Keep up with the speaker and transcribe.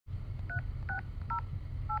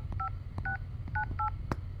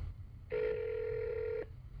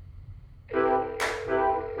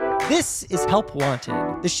This is Help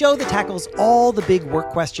Wanted, the show that tackles all the big work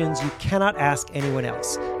questions you cannot ask anyone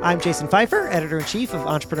else. I'm Jason Pfeiffer, editor-in-chief of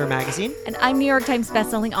Entrepreneur Magazine. And I'm New York Times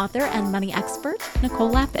bestselling author and money expert, Nicole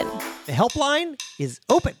Lapin. The helpline is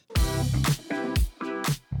open.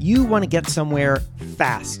 You want to get somewhere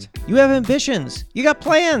fast. You have ambitions. You got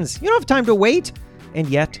plans. You don't have time to wait. And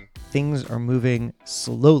yet, things are moving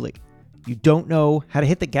slowly. You don't know how to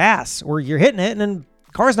hit the gas, or you're hitting it and then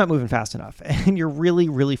car's not moving fast enough, and you're really,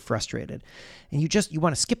 really frustrated. And you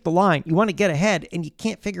want to skip the line. You want to get ahead, and you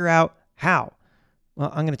can't figure out how. Well,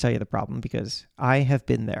 I'm going to tell you the problem because I have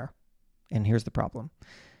been there. And here's the problem.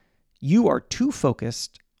 You are too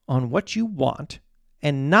focused on what you want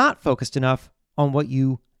and not focused enough on what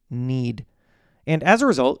you need. And as a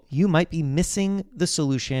result, you might be missing the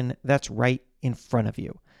solution that's right in front of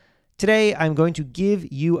you. Today, I'm going to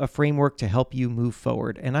give you a framework to help you move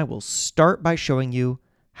forward, and I will start by showing you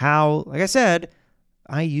how, like I said,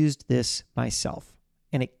 I used this myself,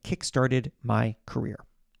 and it kickstarted my career.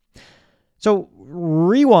 So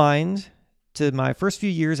rewind to my first few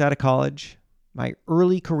years out of college, my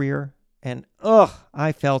early career, and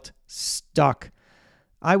I felt stuck.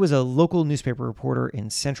 I was a local newspaper reporter in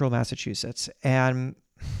central Massachusetts, and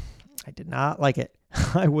I did not like it.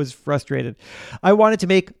 I was frustrated. I wanted to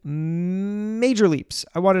make major leaps.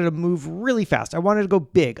 I wanted to move really fast. I wanted to go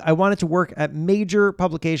big. I wanted to work at major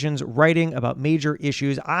publications writing about major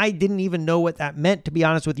issues. I didn't even know what that meant, to be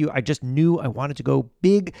honest with you. I just knew I wanted to go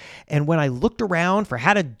big. And when I looked around for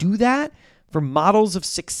how to do that, for models of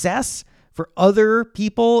success, for other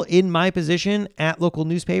people in my position at local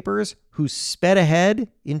newspapers who sped ahead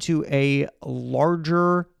into a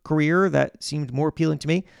larger career that seemed more appealing to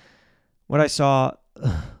me, what I saw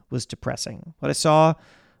was depressing. What I saw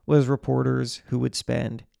was reporters who would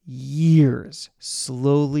spend years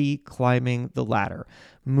slowly climbing the ladder,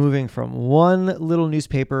 moving from one little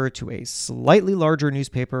newspaper to a slightly larger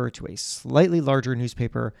newspaper to a slightly larger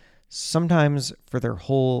newspaper, sometimes for their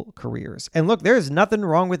whole careers. And look, there's nothing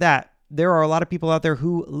wrong with that. There are a lot of people out there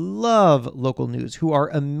who love local news, who are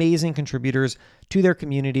amazing contributors to their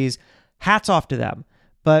communities. Hats off to them.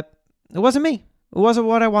 But it wasn't me. It wasn't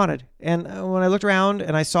what I wanted. And when I looked around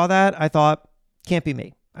and I saw that, I thought, can't be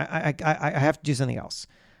me. I have to do something else.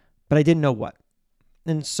 But I didn't know what.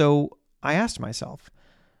 And so I asked myself,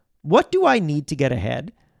 what do I need to get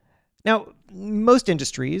ahead? Now, most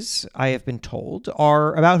industries, I have been told,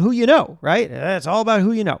 are about who you know, right? It's all about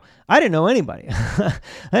who you know. I didn't know anybody.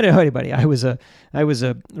 I was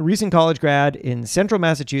a recent college grad in central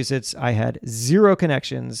Massachusetts. I had zero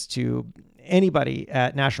connections to anybody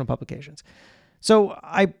at national publications. So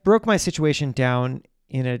I broke my situation down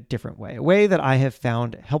in a different way, a way that I have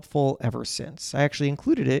found helpful ever since. I actually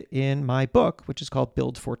included it in my book, which is called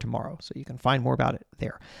Build for Tomorrow. So you can find more about it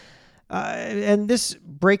there. And this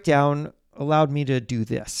breakdown allowed me to do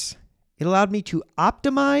this. It allowed me to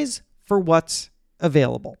optimize for what's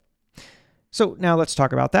available. So now let's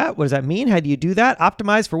talk about that. What does that mean? How do you do that?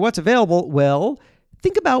 Optimize for what's available. Well,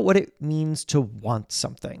 think about what it means to want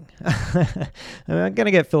something. I'm going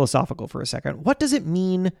to get philosophical for a second. What does it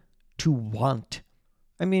mean to want?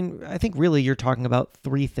 I mean, I think really you're talking about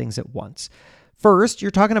three things at once. First, you're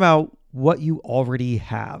talking about what you already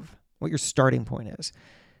have, what your starting point is.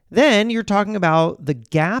 Then you're talking about the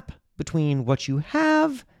gap between what you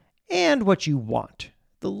have and what you want,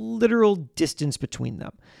 the literal distance between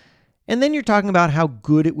them. And then you're talking about how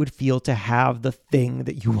good it would feel to have the thing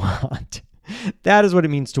that you want. That is what it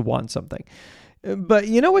means to want something. But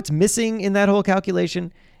you know what's missing in that whole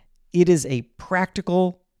calculation? It is a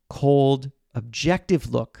practical, cold,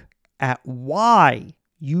 objective look at why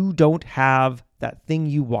you don't have that thing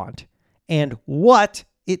you want and what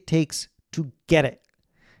it takes to get it.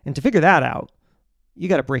 And to figure that out, you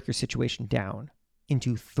got to break your situation down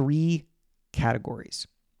into three categories.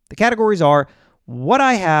 The categories are what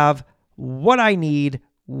I have, what I need,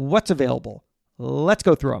 what's available. Let's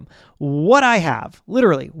go through them. What I have,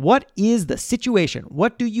 literally, what is the situation?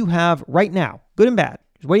 What do you have right now? Good and bad.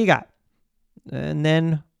 What do you got? And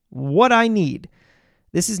then what I need.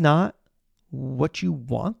 This is not what you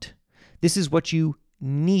want. This is what you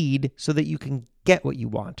need so that you can get what you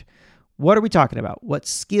want. What are we talking about? What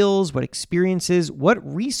skills, what experiences, what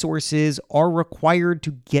resources are required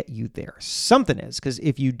to get you there? Something is, because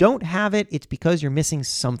if you don't have it, it's because you're missing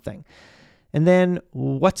something. And then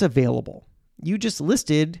what's available? You just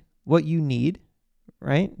listed what you need,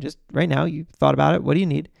 right? Just right now, you thought about it. What do you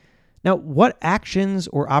need? Now, what actions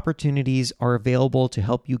or opportunities are available to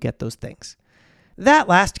help you get those things? That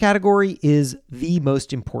last category is the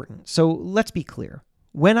most important. So let's be clear.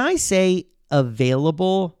 When I say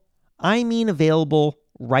available, I mean available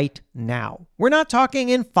right now. We're not talking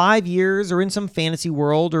in 5 years or in some fantasy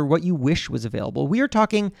world or what you wish was available. We are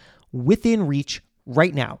talking within reach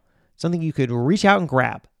right now. Something you could reach out and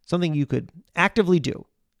grab. Something you could actively do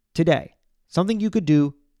today. Something you could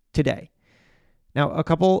do today. Now, a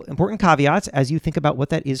couple important caveats as you think about what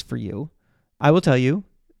that is for you. I will tell you,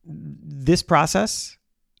 this process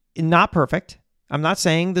is not perfect. I'm not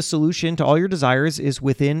saying the solution to all your desires is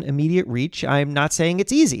within immediate reach. I'm not saying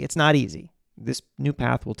it's easy. It's not easy. This new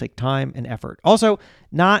path will take time and effort. Also,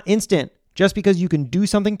 not instant. Just because you can do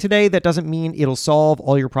something today, that doesn't mean it'll solve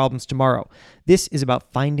all your problems tomorrow. This is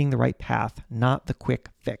about finding the right path, not the quick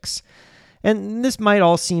fix. And this might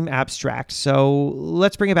all seem abstract, so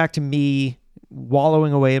let's bring it back to me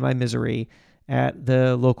wallowing away in my misery at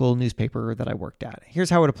the local newspaper that I worked at. Here's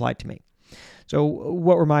how it applied to me. So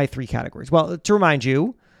what were my 3 categories? Well, to remind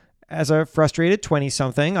you, as a frustrated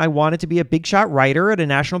 20-something, I wanted to be a big shot writer at a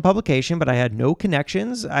national publication, but I had no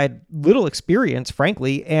connections. I had little experience,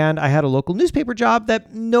 frankly, and I had a local newspaper job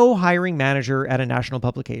that no hiring manager at a national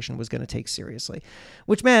publication was going to take seriously,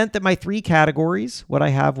 which meant that my 3 categories, what I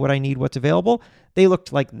have, what I need, what's available, they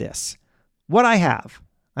looked like this. What I have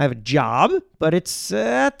a job, but it's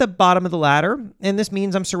at the bottom of the ladder, and this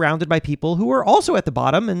means I'm surrounded by people who are also at the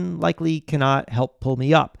bottom and likely cannot help pull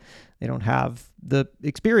me up. They don't have the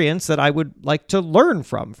experience that I would like to learn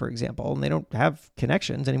from, for example, and they don't have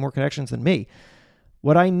connections, any more connections than me.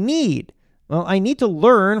 What I need, well, I need to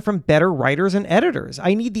learn from better writers and editors.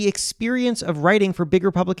 I need the experience of writing for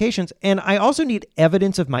bigger publications, and I also need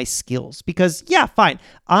evidence of my skills because, yeah, fine,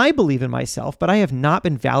 I believe in myself, but I have not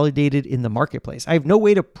been validated in the marketplace. I have no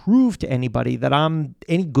way to prove to anybody that I'm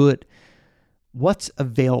any good. What's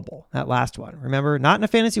available? That last one. Remember, not in a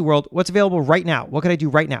fantasy world. What's available right now? What can I do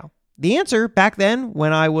right now? The answer back then,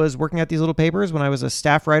 when I was working at these little papers, when I was a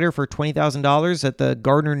staff writer for $20,000 at the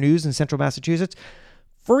Gardner News in Central Massachusetts,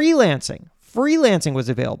 freelancing. Freelancing was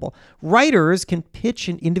available. Writers can pitch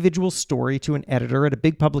an individual story to an editor at a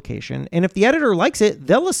big publication, and if the editor likes it,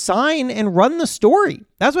 they'll assign and run the story.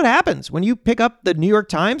 That's what happens. When you pick up the New York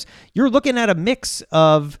Times, you're looking at a mix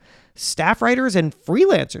of staff writers and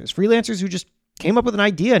freelancers who just came up with an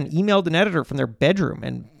idea and emailed an editor from their bedroom,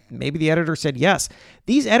 and maybe the editor said yes.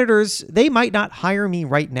 These editors, they might not hire me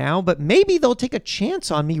right now, but maybe they'll take a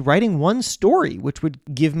chance on me writing one story, which would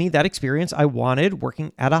give me that experience I wanted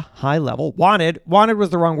working at a high level. Wanted was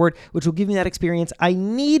the wrong word, which will give me that experience I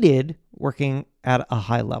needed working at a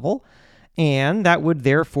high level. And that would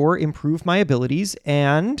therefore improve my abilities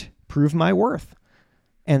and prove my worth.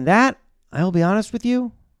 And that, I'll be honest with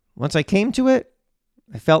you, once I came to it,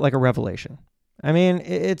 I felt like a revelation. I mean,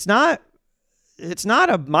 it's not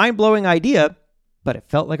a mind-blowing idea, but it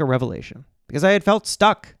felt like a revelation because I had felt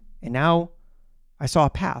stuck and now I saw a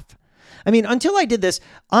path. I mean, until I did this,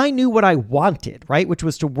 I knew what I wanted, right? Which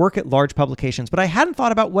was to work at large publications, but I hadn't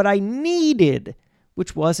thought about what I needed,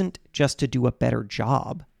 which wasn't just to do a better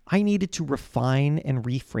job. I needed to refine and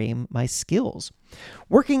reframe my skills.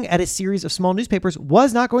 Working at a series of small newspapers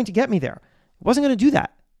was not going to get me there. It wasn't going to do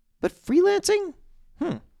that. But freelancing?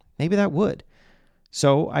 Maybe that would.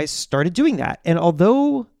 So I started doing that. And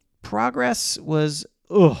although progress was,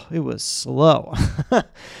 it was slow.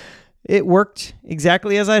 It worked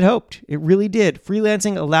exactly as I'd hoped. It really did.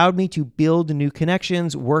 Freelancing allowed me to build new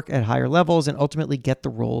connections, work at higher levels, and ultimately get the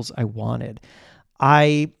roles I wanted.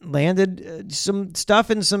 I landed some stuff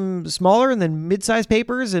in some smaller and then mid-sized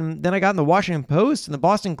papers, and then I got in the Washington Post and the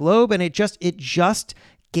Boston Globe, and it just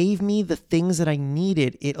gave me the things that I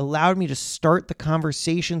needed. It allowed me to start the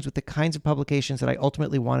conversations with the kinds of publications that I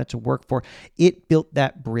ultimately wanted to work for. It built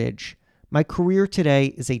that bridge. My career today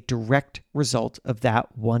is a direct result of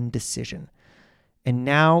that one decision. And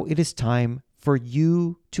now it is time for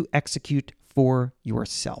you to execute for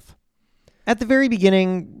yourself. At the very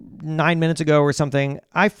beginning, 9 minutes ago or something,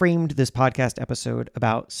 I framed this podcast episode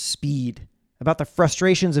about speed, about the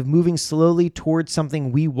frustrations of moving slowly towards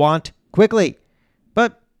something we want quickly.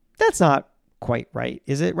 But that's not quite right,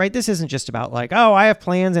 is it? Right? This isn't just about like, I have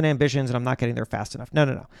plans and ambitions and I'm not getting there fast enough.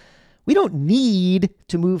 No. We don't need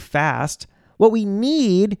to move fast. What we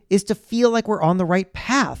need is to feel like we're on the right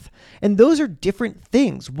path. And those are different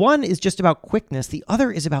things. One is just about quickness. The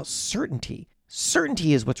other is about certainty.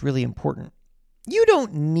 Certainty is what's really important. You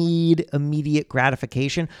don't need immediate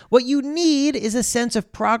gratification. What you need is a sense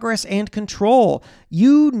of progress and control.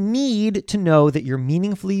 You need to know that you're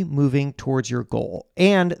meaningfully moving towards your goal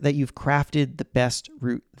and that you've crafted the best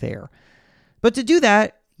route there. But to do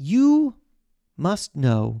that, you must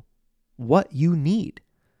know what you need.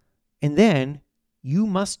 And then you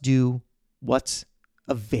must do what's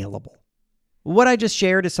available. What I just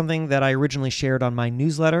shared is something that I originally shared on my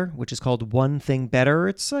newsletter, which is called One Thing Better.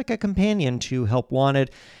 It's like a companion to Help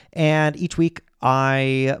Wanted. And each week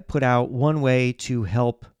I put out one way to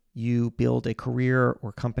help you build a career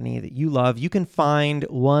or company that you love. You can find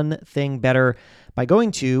One Thing Better by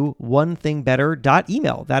going to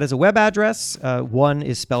onethingbetter.email. That is a web address. One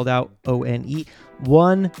is spelled out O-N-E.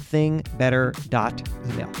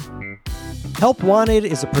 onethingbetter.email. Help Wanted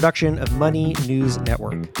is a production of Money News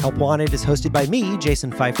Network. Help Wanted is hosted by me,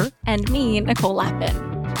 Jason Pfeiffer. And me, Nicole Lappin.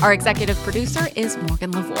 Our executive producer is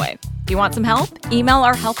Morgan Lavoie. If you want some help, email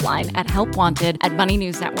our helpline at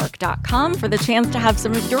helpwanted@moneynewsnetwork.com for the chance to have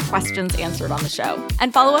some of your questions answered on the show.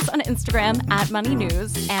 And follow us on Instagram at Money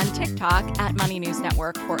News and TikTok at Money News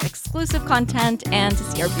Network for exclusive content and to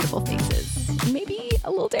see our beautiful faces. Maybe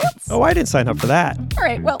a little dance? Oh, I didn't sign up for that. All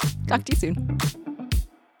right, well, talk to you soon.